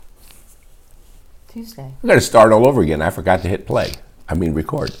Tuesday. We got to start all over again. I forgot to hit play.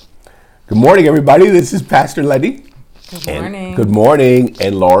 Record. Good morning, everybody. This is Pastor Letty. Good morning. Good morning,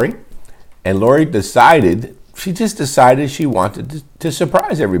 and Lori. And Lori she just decided she wanted to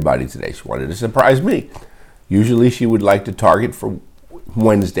surprise everybody today. She wanted to surprise me. Usually she would like to target for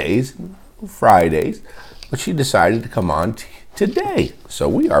Wednesdays, Fridays, but she decided to come on today. So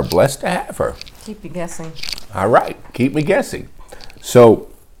we are blessed to have her. Keep you guessing. All right, keep me guessing. So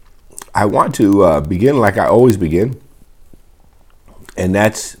I want to begin like I always begin, and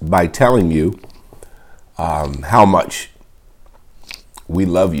that's by telling you how much we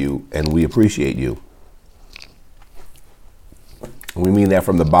love you and we appreciate you. We mean that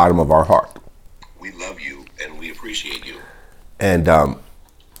from the bottom of our heart. We love you and we appreciate you. And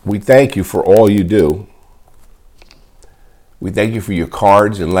we thank you for all you do. We thank you for your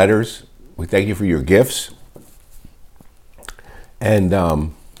cards and letters. We thank you for your gifts.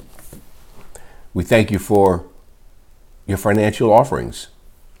 And we thank you for your financial offerings.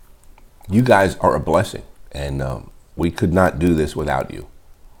 You guys are a blessing, and we could not do this without you.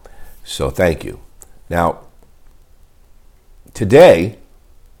 So thank you. Now, today,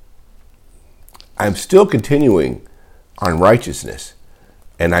 I'm still continuing on righteousness,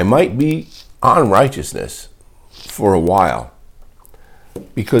 and I might be on righteousness for a while,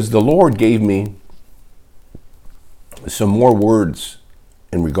 because the Lord gave me some more words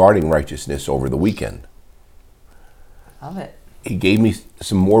in regarding righteousness over the weekend. Love it. He gave me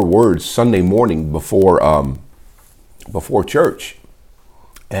some more words Sunday morning before church.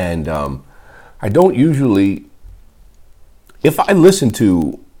 And I don't usually, if I listen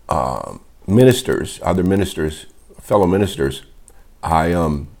to ministers, other ministers, fellow ministers,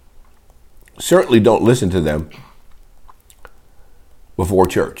 I certainly don't listen to them before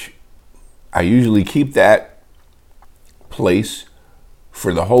church. I usually keep that place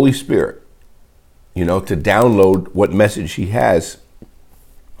for the Holy Spirit, to download what message he has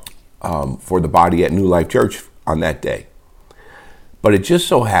for the body at New Life Church on that day. But it just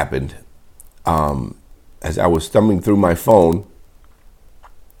so happened, as I was thumbing through my phone,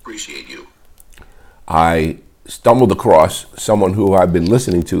 appreciate you, I stumbled across someone who I've been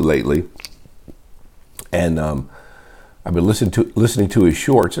listening to lately, and I've been listening to his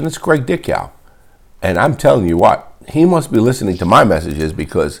shorts, and it's Greg Dickow. And I'm telling you what, he must be listening to my messages,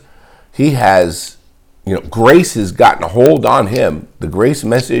 because he has, grace has gotten a hold on him. The grace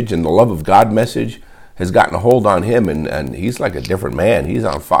message and the love of God message has gotten a hold on him, and he's like a different man. He's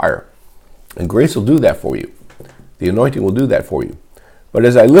on fire. And grace will do that for you. The anointing will do that for you. But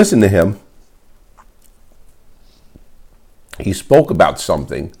as I listened to him, he spoke about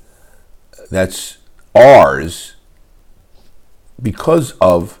something that's ours because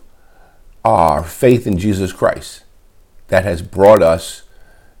of our faith in Jesus Christ, that has brought us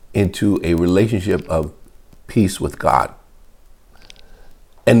into a relationship of peace with God.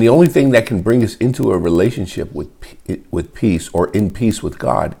 And the only thing that can bring us into a relationship with peace, or in peace with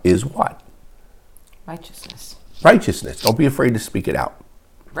God, is what? Righteousness. Righteousness. Don't be afraid to speak it out.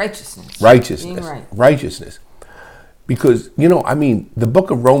 Righteousness. Righteousness. Being right. Righteousness. Because, the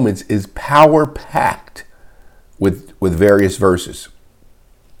book of Romans is power-packed with various verses.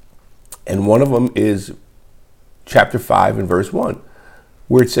 And one of them is chapter 5 and verse 1,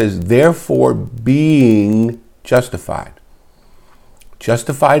 where it says, therefore being justified.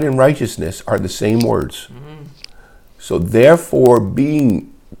 Justified and righteousness are the same words. Mm-hmm. So therefore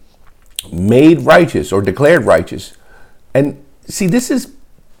being made righteous or declared righteous. And see, this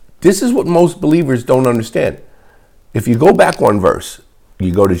is what most believers don't understand. If you go back one verse,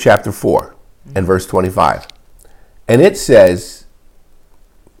 you go to chapter 4 and verse 25, and it says,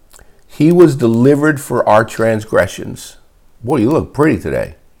 he was delivered for our transgressions. Boy, you look pretty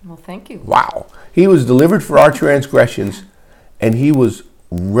today. Well, thank you. Wow. He was delivered for our transgressions, and he was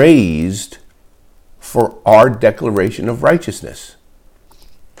raised for our declaration of righteousness.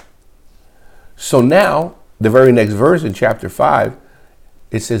 So now, the very next verse in chapter 5,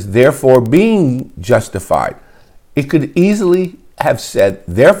 it says, therefore being justified. It could easily have said,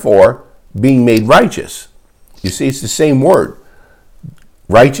 therefore being made righteous. You see, it's the same word.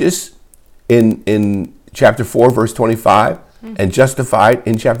 Righteous in chapter 4, verse 25, and justified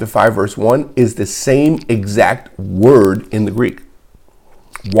in chapter 5, verse 1 is the same exact word in the Greek.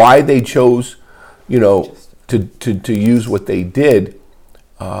 Why they chose, to use what they did,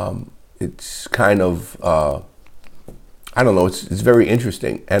 it's kind of, I don't know, it's very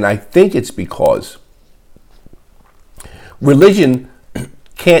interesting. And I think it's because religion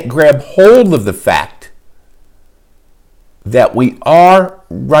can't grab hold of the fact that we are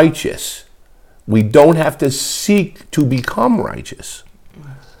righteous. We don't have to seek to become righteous.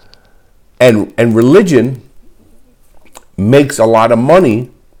 And religion makes a lot of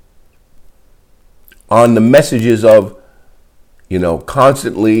money on the messages of,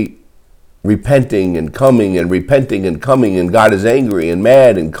 constantly repenting and coming and repenting and coming, and God is angry and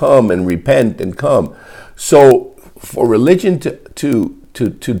mad and come and repent and come. So for religion to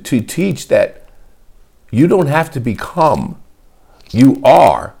teach that you don't have to become, you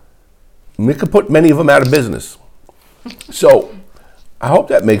are, we could put many of them out of business. So I hope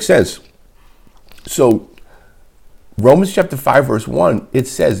that makes sense. So Romans chapter 5 verse 1, it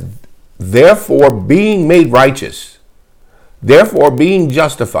says, therefore being made righteous, therefore being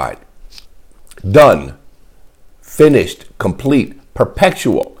justified, done, finished, complete,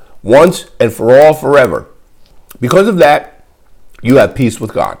 perpetual, once and for all forever. Because of that, you have peace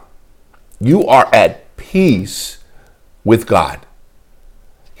with God. You are at peace with God.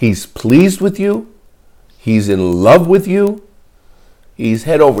 He's pleased with you. He's in love with you. He's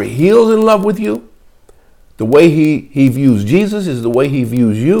head over heels in love with you. The way he views Jesus is the way he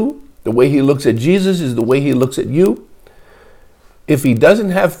views you. The way he looks at Jesus is the way he looks at you. If he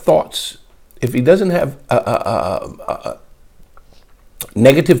doesn't have thoughts, if he doesn't have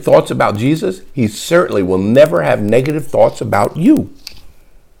negative thoughts about Jesus, he certainly will never have negative thoughts about you.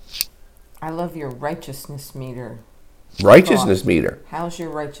 I love your righteousness meter. Righteousness meter. How's your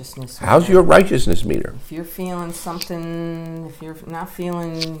righteousness meter? How's your righteousness meter? If you're feeling something, if you're not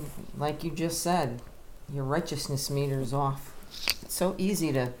feeling like you just said, your righteousness meter is off. It's so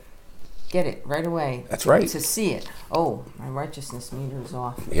easy to get it right away. That's right. To see it. Oh, my righteousness meter is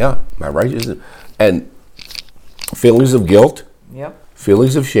off. Yeah, my righteousness. And feelings of guilt. Yep.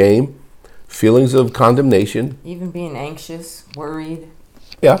 Feelings of shame. Feelings of condemnation. Even being anxious, worried.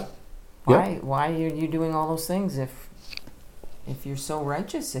 Yeah. Why are you doing all those things if you're so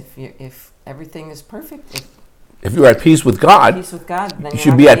righteous, if everything is perfect? If you're at peace with God, then you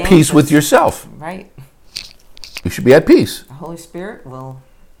should be at peace with yourself. Right. You should be at peace. The Holy Spirit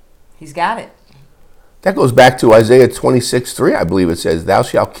He's got it. That goes back to Isaiah 26:3, I believe it says, thou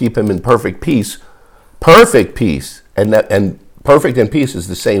shalt keep him in perfect peace. Perfect peace. And perfect and peace is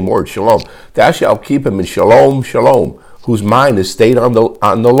the same word, shalom. Thou shalt keep him in shalom, shalom, whose mind is stayed on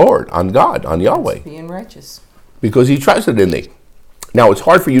the Lord, on God, on Yahweh. That's being righteous. Because he trusted in thee. Now, it's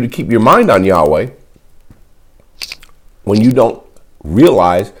hard for you to keep your mind on Yahweh when you don't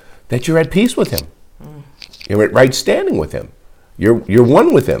realize that you're at peace with him. You're at right standing with him. You're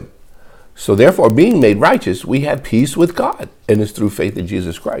one with him. So therefore, being made righteous, we have peace with God, and it's through faith in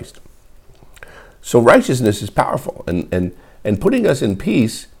Jesus Christ. So righteousness is powerful, and putting us in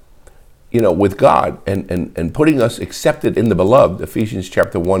peace, with God, and putting us accepted in the beloved, Ephesians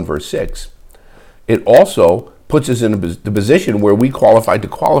chapter 1, verse 6, it also puts us in the position where we qualify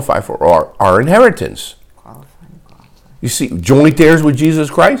for our inheritance. You see, joint heirs with Jesus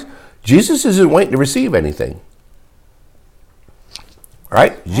Christ. Jesus isn't waiting to receive anything.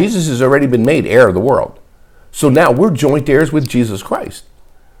 Right? Jesus has already been made heir of the world. So now we're joint heirs with Jesus Christ.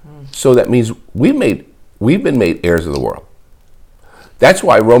 So that means we've been made heirs of the world. That's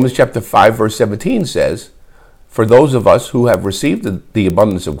why Romans chapter 5, verse 17 says, for those of us who have received the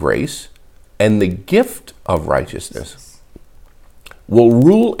abundance of grace and the gift of righteousness will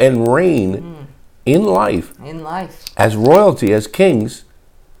rule and reign in life as royalty, as kings,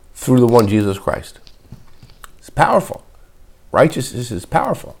 through the one Jesus Christ. It's powerful. Righteousness is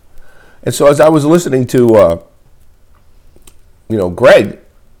powerful. And so as I was listening to, Greg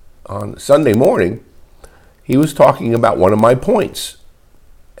on Sunday morning, he was talking about one of my points.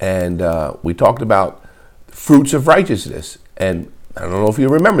 And we talked about fruits of righteousness. And I don't know if you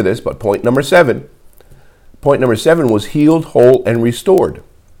remember this, but point number 7 was healed, whole, and restored.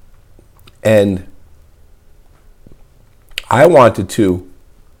 And I wanted to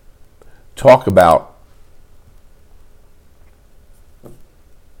talk about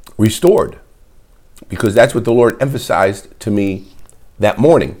restored, because that's what the Lord emphasized to me that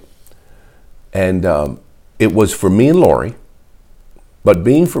morning. And it was for me and Lori, but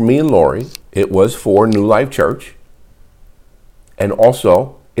being for me and Lori, it was for New Life Church, and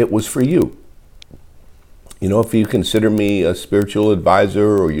also it was for you. If you consider me a spiritual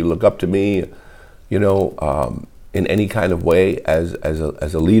advisor, or you look up to me, in any kind of way as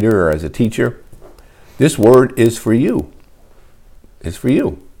a leader or as a teacher, this word is for you. It's for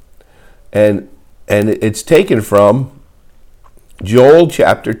you. And it's taken from Joel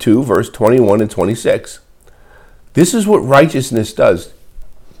chapter 2, verse 21 and 26. This is what righteousness does.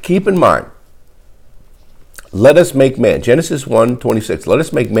 Keep in mind, let us make man. Genesis 1:26. Let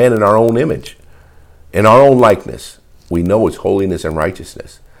us make man in our own image, in our own likeness. We know it's holiness and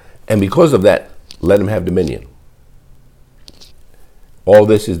righteousness. And because of that, let him have dominion. All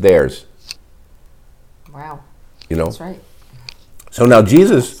this is theirs. Wow. You know? That's right. So now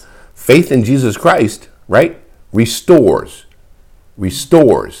Jesus, faith in Jesus Christ, right, restores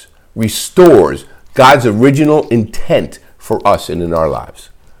God's original intent for us and in our lives.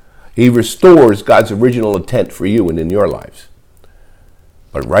 He restores God's original intent for you and in your lives.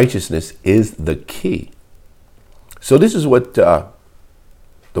 But righteousness is the key. So this is what the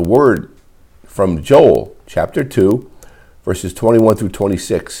word from Joel chapter 2, verses 21 through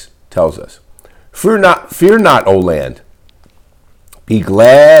 26 tells us. Fear not, O land. Be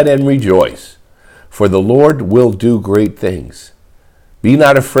glad and rejoice, for the Lord will do great things. Be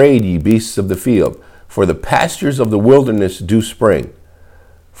not afraid, ye beasts of the field, for the pastures of the wilderness do spring.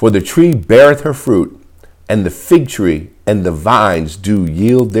 For the tree beareth her fruit, and the fig tree and the vines do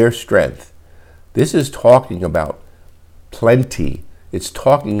yield their strength. This is talking about plenty. It's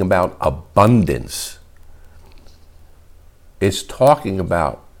talking about abundance. It's talking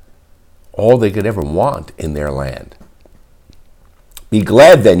about all they could ever want in their land. Be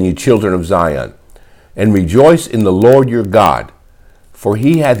glad then, you children of Zion, and rejoice in the Lord your God, for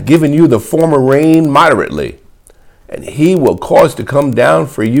he hath given you the former rain moderately, and he will cause to come down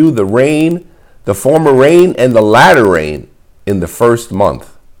for you the rain, the former rain and the latter rain in the first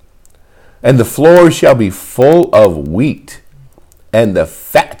month. And the floor shall be full of wheat, and the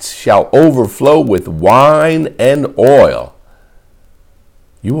fats shall overflow with wine and oil.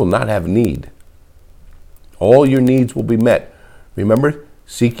 You will not have need. All your needs will be met. Remember,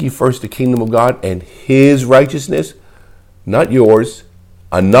 seek ye first the kingdom of God and his righteousness, not yours,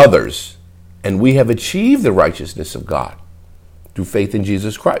 another's. And we have achieved the righteousness of God through faith in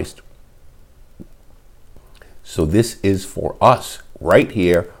Jesus Christ. So this is for us right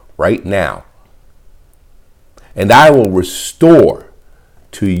here, right now. And I will restore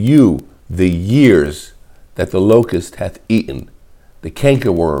to you the years that the locust hath eaten, the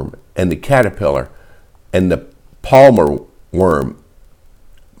cankerworm and the caterpillar and the palmer worm,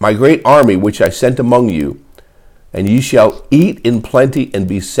 my great army which I sent among you, and ye shall eat in plenty and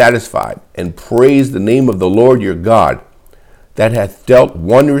be satisfied, and praise the name of the Lord your God, that hath dealt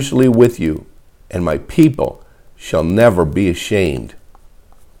wondrously with you, and my people shall never be ashamed.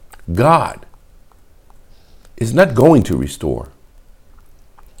 God is not going to restore.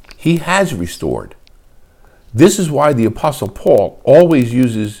 He has restored. This is why the Apostle Paul always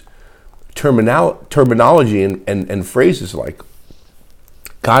uses terminology and phrases like,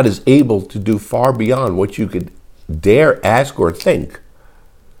 God is able to do far beyond what you could dare ask or think.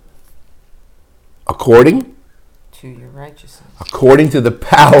 According to your righteousness. According to the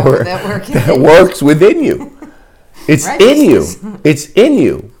power that works within you. It's in you. It's in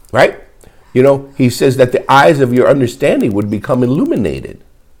you, right? You know, he says that the eyes of your understanding would become illuminated,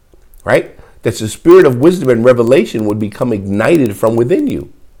 right? That the spirit of wisdom and revelation would become ignited from within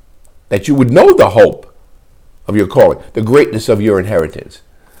you. That you would know the hope of your calling, the greatness of your inheritance.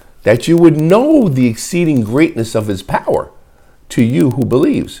 That you would know the exceeding greatness of his power to you who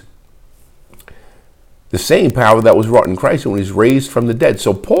believes. The same power that was wrought in Christ when he's raised from the dead.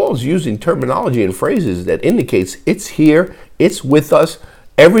 So Paul's using terminology and phrases that indicates it's here, it's with us,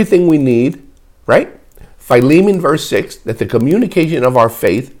 everything we need, right? Philemon verse 6, that the communication of our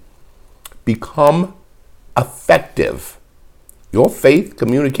faith become effective. Your faith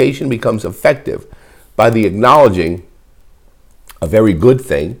communication becomes effective by the acknowledging a very good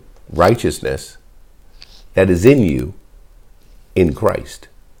thing, righteousness, that is in you in Christ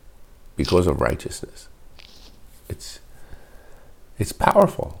because of righteousness. It's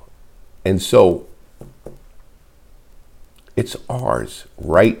powerful. And so it's ours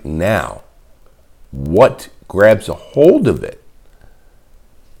right now. What grabs a hold of it?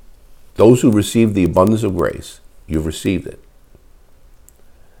 Those who receive the abundance of grace, you've received it.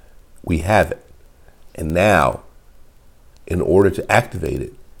 We have it. And now, in order to activate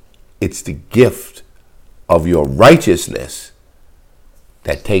it, it's the gift of your righteousness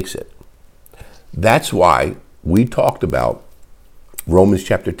that takes it. That's why we talked about Romans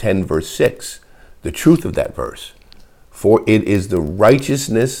chapter 10, verse 6, the truth of that verse. For it is the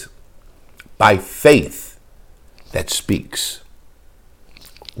righteousness by faith that speaks.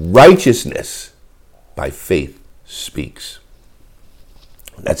 Righteousness by faith speaks.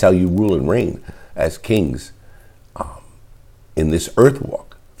 That's how you rule and reign as kings in this earth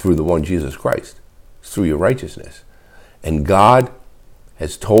walk through the one Jesus Christ. It's through your righteousness. And God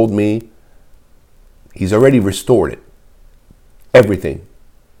has told me he's already restored it. Everything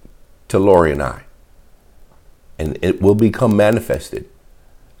to Lori and I. And it will become manifested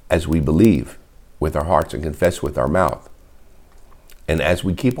as we believe with our hearts and confess with our mouth. And as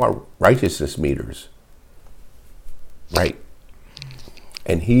we keep our righteousness meters right.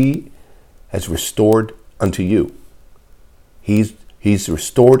 And he has restored unto you. He's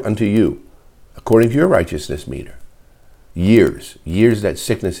restored unto you, according to your righteousness meter. Years that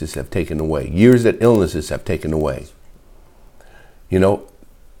sicknesses have taken away, years that illnesses have taken away.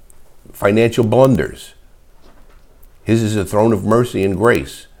 Financial blunders. His is a throne of mercy and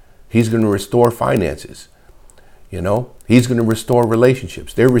grace. He's going to restore finances. He's going to restore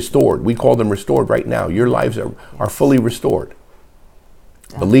relationships. They're restored. We call them restored right now. Your lives are fully restored.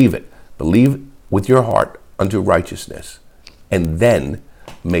 Yeah. Believe it. Believe with your heart unto righteousness, and then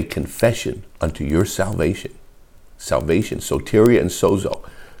make confession unto your salvation. Salvation, soteria and sozo,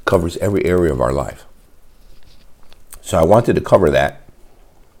 covers every area of our life. So I wanted to cover that.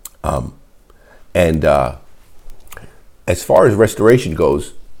 As far as restoration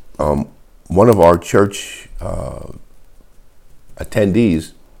goes, one of our church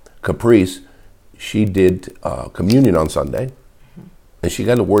attendees, Caprice, she did communion on Sunday, and she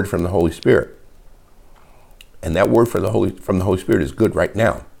got a word from the Holy Spirit. And that word from the Holy Spirit is good right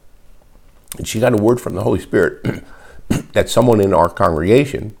now. And she got a word from the Holy Spirit that someone in our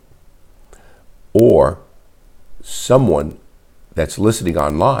congregation or someone that's listening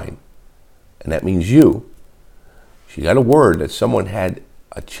online, and that means you, she got a word that someone had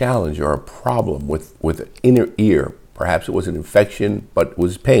a challenge or a problem with an inner ear. Perhaps it was an infection, but it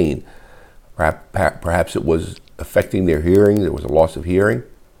was pain. Perhaps it was affecting their hearing. There was a loss of hearing.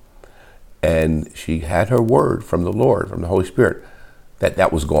 And she had her word from the Lord, from the Holy Spirit,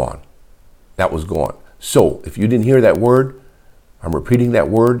 that was gone. That was gone. So if you didn't hear that word, I'm repeating that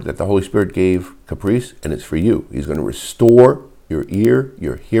word that the Holy Spirit gave Caprice, and it's for you. He's going to restore your ear,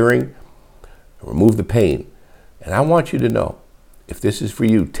 your hearing, remove the pain. And I want you to know, if this is for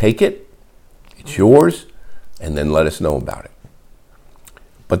you, take it. It's yours, and then let us know about it.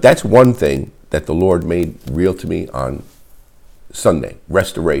 But that's one thing that the Lord made real to me on Sunday,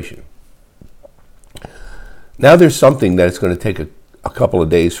 restoration. Now there's something that it's going to take a couple of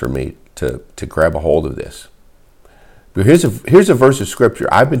days for me to grab a hold of this. But here's a verse of scripture.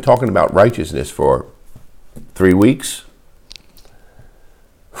 I've been talking about righteousness for 3 weeks.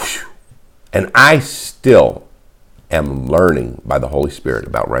 And I still am learning by the Holy Spirit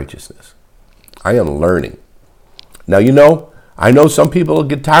about righteousness. I am learning. Now, I know some people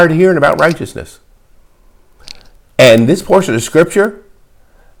get tired of hearing about righteousness. And this portion of scripture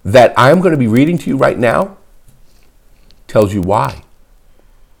that I'm going to be reading to you right now tells you why.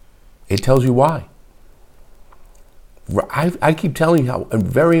 It tells you why. I keep telling you how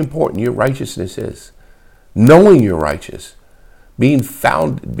very important your righteousness is. Knowing you're righteous, being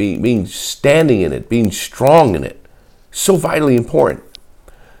found, being standing in it, being strong in it, so vitally important.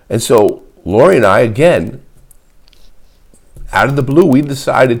 And so Lori and I, again, out of the blue, we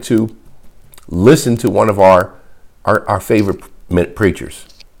decided to listen to one of our favorite preachers.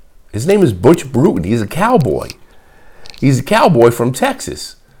 His name is Butch Bruton. He's a cowboy. He's a cowboy from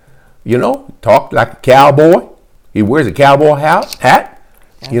Texas. Talk like a cowboy. He wears a cowboy hat.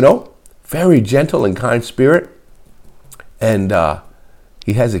 Very gentle and kind spirit. And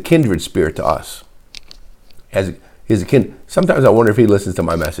he has a kindred spirit to us. Sometimes I wonder if he listens to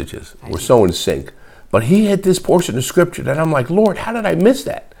my messages. We're so in sync. But he had this portion of scripture that I'm like, Lord, how did I miss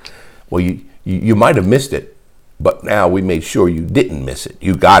that? Well, you might have missed it, but now we made sure you didn't miss it.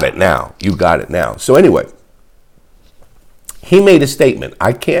 You got it now. You got it now. So anyway, he made a statement.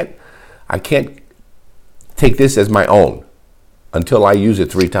 I can't take this as my own until I use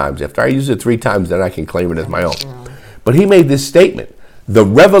it 3 times. After I use it 3 times, then I can claim it as my own. But he made this statement: the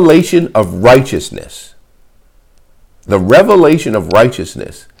revelation of righteousness. The revelation of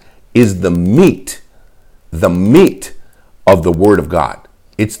righteousness is the meat of the Word of God.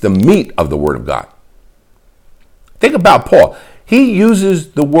 It's the meat of the Word of God. Think about Paul. He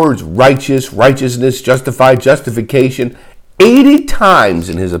uses the words righteous, righteousness, justified, justification 80 times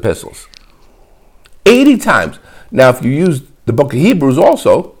in his epistles. 80 times. Now, if you use the book of Hebrews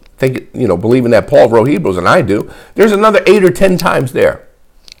also, believing that Paul wrote Hebrews, and I do, there's another 8 or 10 times there.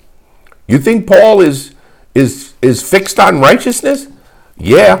 You think Paul is fixed on righteousness?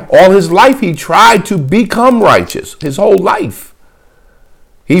 Yeah, all his life he tried to become righteous. His whole life.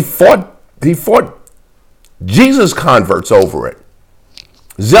 He fought Jesus converts over it.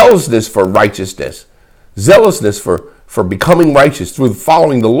 Zealousness for righteousness. Zealousness for becoming righteous through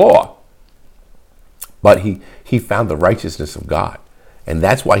following the law. But he found the righteousness of God. And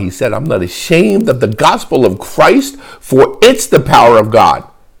that's why he said, I'm not ashamed of the gospel of Christ, for it's the power of God.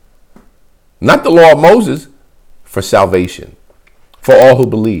 Not the law of Moses, for salvation, for all who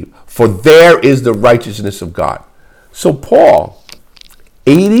believe. For there is the righteousness of God. So Paul,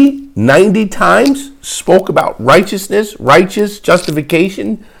 80, 90 times spoke about righteousness, righteous,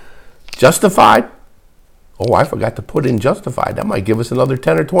 justification, justified. Oh, I forgot to put in justified. That might give us another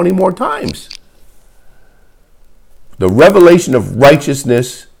 10 or 20 more times. The revelation of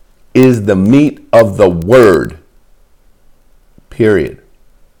righteousness is the meat of the word. Period.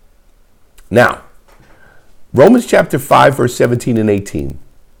 Now, Romans chapter 5, verse 17 and 18.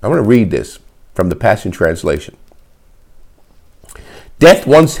 I'm going to read this from the Passion Translation. Death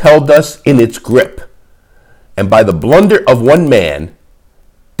once held us in its grip, and by the blunder of one man,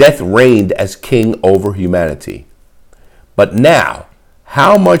 death reigned as king over humanity. But now,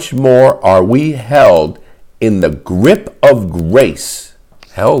 how much more are we held in the grip of grace,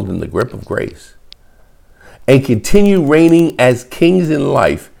 held in the grip of grace, and continue reigning as kings in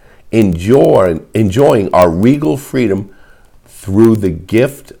life, enjoying our regal freedom through the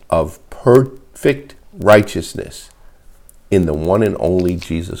gift of perfect righteousness in the one and only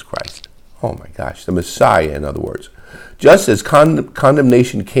Jesus Christ. Oh my gosh, the Messiah, in other words. Just as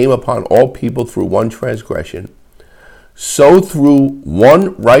condemnation came upon all people through one transgression, so through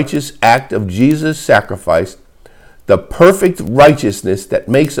one righteous act of Jesus' sacrifice, the perfect righteousness that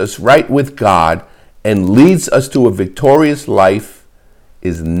makes us right with God and leads us to a victorious life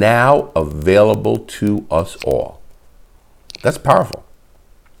is now available to us all. That's powerful.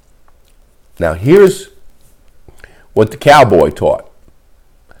 Now here's what the cowboy taught.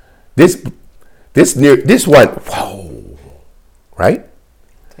 This went, whoa, right?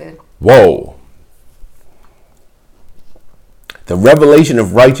 Good. Whoa. The revelation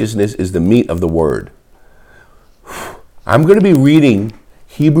of righteousness is the meat of the word. I'm going to be reading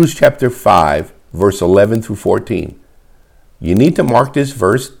Hebrews chapter 5, verse 11 through 14. You need to mark these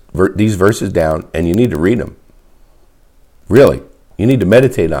verses down, and you need to read them. Really, you need to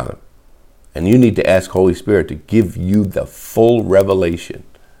meditate on them. And you need to ask Holy Spirit to give you the full revelation,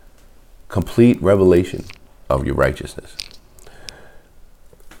 complete revelation of your righteousness.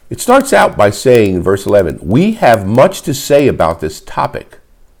 It starts out by saying in verse 11, we have much to say about this topic,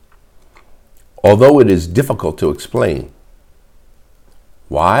 although it is difficult to explain.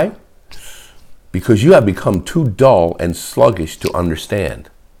 Why? Because you have become too dull and sluggish to understand.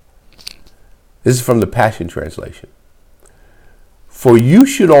 This is from the Passion Translation. For you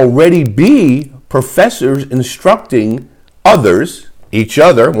should already be professors instructing others, each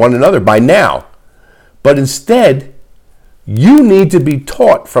other, one another by now. But instead, you need to be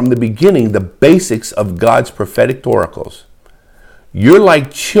taught from the beginning the basics of God's prophetic oracles. You're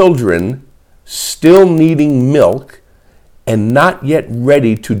like children still needing milk and not yet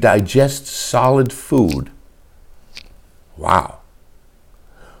ready to digest solid food. Wow.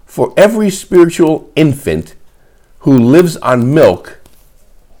 For every spiritual infant who lives on milk,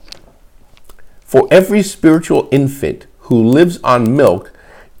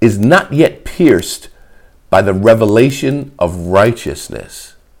 is not yet pierced by the revelation of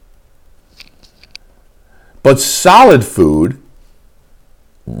righteousness. But solid food,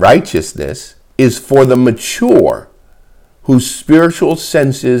 righteousness, is for the mature whose spiritual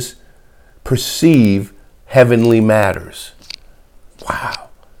senses perceive heavenly matters. Wow.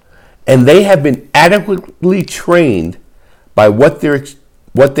 And they have been adequately trained by what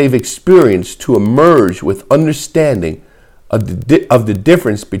they've experienced to emerge with understanding of the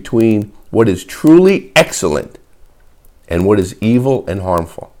difference between what is truly excellent and what is evil and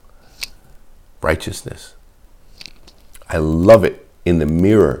harmful. Righteousness. I love it in the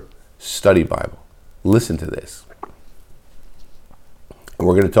Mirror Study Bible. Listen to this.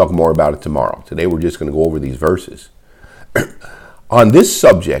 We're going to talk more about it tomorrow. Today we're just going to go over these verses. On this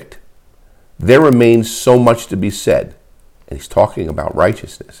subject, there remains so much to be said. And he's talking about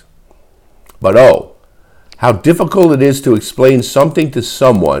righteousness. But oh, how difficult it is to explain something to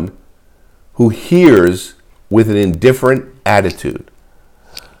someone who hears with an indifferent attitude.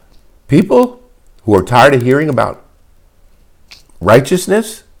 People who are tired of hearing about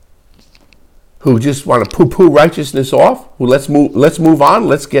righteousness, who just want to poo-poo righteousness off, who let's move on,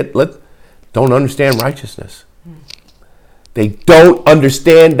 don't understand righteousness. They don't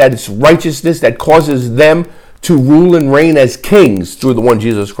understand that it's righteousness that causes them to rule and reign as kings through the one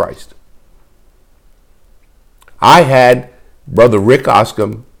Jesus Christ. I had Brother Rick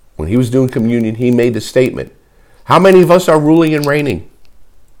Oscom, when he was doing communion, he made the statement, how many of us are ruling and reigning?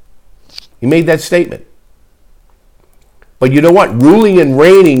 He made that statement. But you know what? Ruling and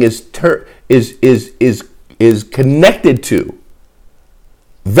reigning is connected to,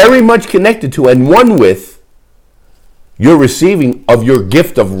 very much connected to, and one with your receiving of your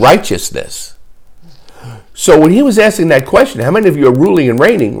gift of righteousness. So when he was asking that question, how many of you are ruling and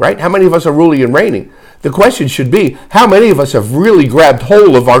reigning, right? How many of us are ruling and reigning? The question should be, how many of us have really grabbed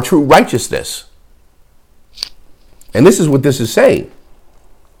hold of our true righteousness? And this is what this is saying.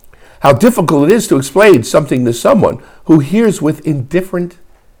 how difficult it is to explain something to someone who hears with an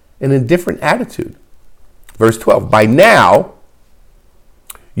indifferent attitude. Verse 12, by now,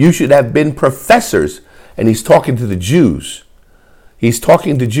 you should have been professors. And he's talking to the Jews. He's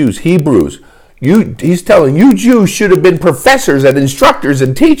talking to Jews, Hebrews. He's telling you Jews should have been professors and instructors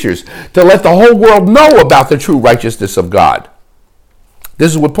and teachers to let the whole world know about the true righteousness of God.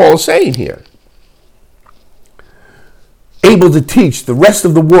 This is what Paul is saying here. Able to teach the rest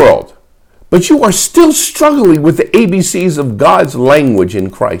of the world, but you are still struggling with the ABCs of God's language in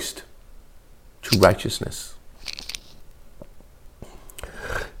Christ. True righteousness.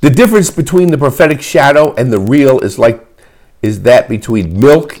 The difference between the prophetic shadow and the real is that between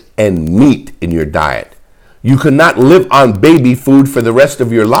milk and meat in your diet. You cannot live on baby food for the rest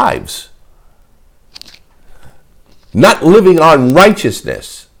of your lives. Not living on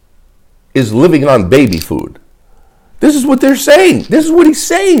righteousness is living on baby food. This is what they're saying. This is what he's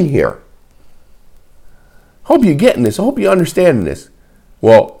saying here. Hope you're getting this. I hope you're understanding this.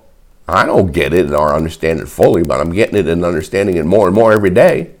 Well, I don't get it or understand it fully, but I'm getting it and understanding it more and more every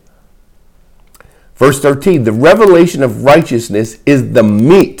day. Verse 13, the revelation of righteousness is the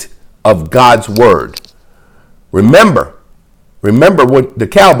meat of God's word. Remember what the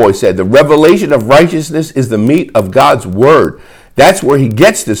cowboy said. The revelation of righteousness is the meat of God's word. That's where he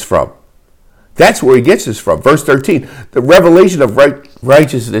gets this from. That's where he gets this from. Verse 13, the revelation of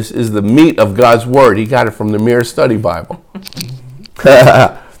righteousness is the meat of God's word. He got it from the Mirror Study Bible.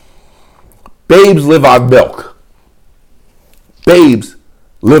 Babes live on milk. Babes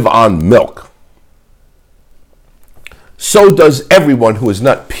live on milk. So does everyone who is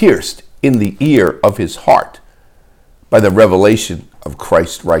not pierced in the ear of his heart by the revelation of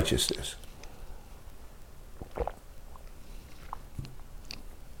Christ's righteousness.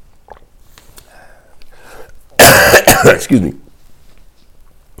 Excuse me.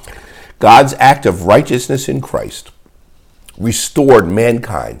 God's act of righteousness in Christ restored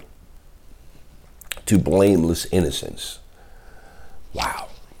mankind to blameless innocence. Wow.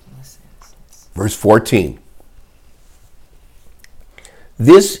 Verse 14.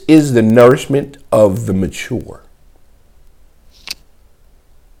 This is the nourishment of the mature.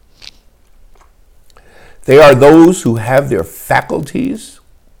 They are those who have their faculties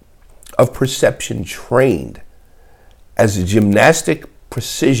of perception trained as a gymnastic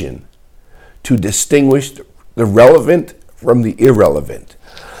precision to distinguish the relevant from the irrelevant.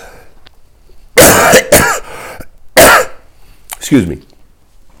 Excuse me.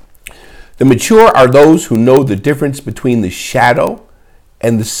 The mature are those who know the difference between the shadow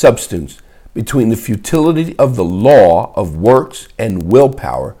and the substance, between the futility of the law of works and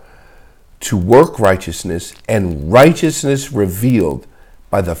willpower to work righteousness and righteousness revealed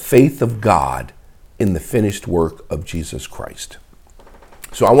by the faith of God in the finished work of Jesus Christ.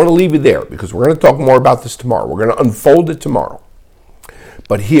 So I want to leave you there because we're going to talk more about this tomorrow. We're going to unfold it tomorrow.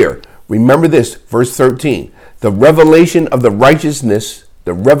 But here, remember this, verse 13, the revelation of righteousness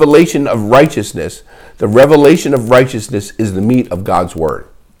is the meat of God's word.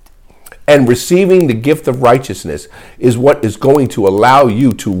 And receiving the gift of righteousness is what is going to allow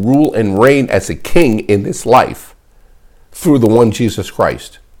you to rule and reign as a king in this life through the one Jesus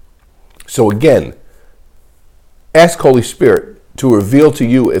Christ. So again, ask Holy Spirit to reveal to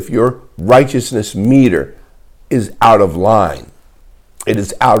you if your righteousness meter is out of line. If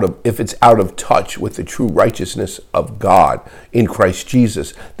it's out of touch with the true righteousness of God in Christ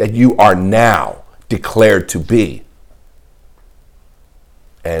Jesus that you are now declared to be.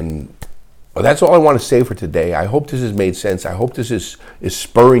 And well, that's all I want to say for today. I hope this has made sense. I hope this is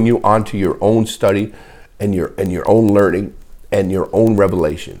spurring you onto your own study and your own learning and your own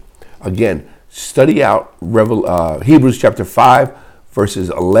revelation. Again, study out Hebrews chapter 5, verses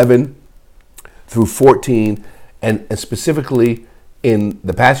 11 through 14, and specifically in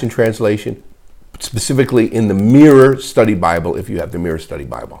the Passion Translation, specifically in the Mirror Study Bible, if you have the Mirror Study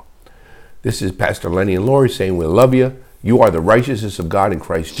Bible. This is Pastor Lenny and Lori saying we love you. You are the righteousness of God in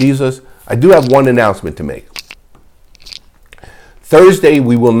Christ Jesus. I do have one announcement to make. Thursday,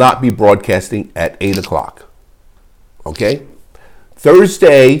 we will not be broadcasting at 8 o'clock. Okay?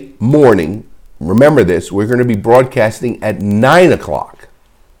 Thursday morning, remember this, we're going to be broadcasting at 9 o'clock.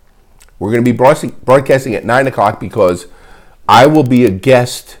 We're going to be broadcasting at 9 o'clock because I will be a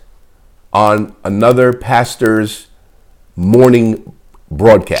guest on another pastor's morning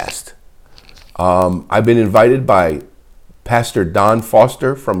broadcast. I've been invited by Pastor Don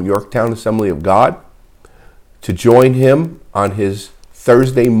Foster from Yorktown Assembly of God to join him on his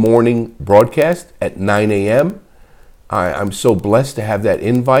Thursday morning broadcast at 9 a.m. I'm so blessed to have that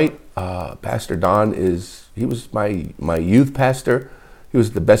invite. Pastor Don he was my youth pastor He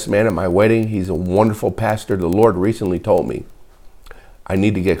was the best man at my wedding. He's a wonderful pastor. The Lord recently told me I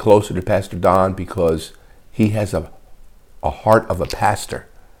need to get closer to Pastor Don because he has a heart of a pastor.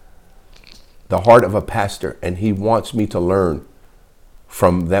 The heart of a pastor. And he wants me to learn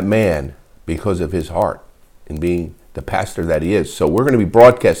from that man because of his heart and being the pastor that he is. So we're going to be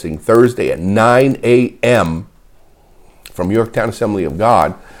broadcasting Thursday at 9 a.m. from Yorktown Assembly of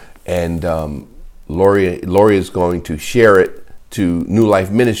God. And Lori is going to share it to New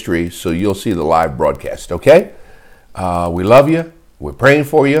Life Ministry, so you'll see the live broadcast, okay? We love you. We're praying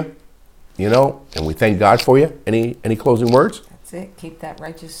for you, and we thank God for you. Any closing words? That's it. Keep that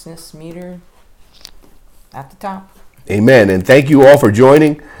righteousness meter at the top. Amen. And thank you all for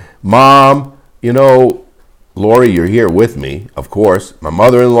joining. Mom, Lori, you're here with me, of course. My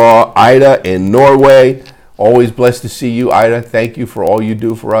mother-in-law, Ida, in Norway. Always blessed to see you, Ida. Thank you for all you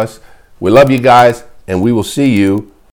do for us. We love you guys, and we will see you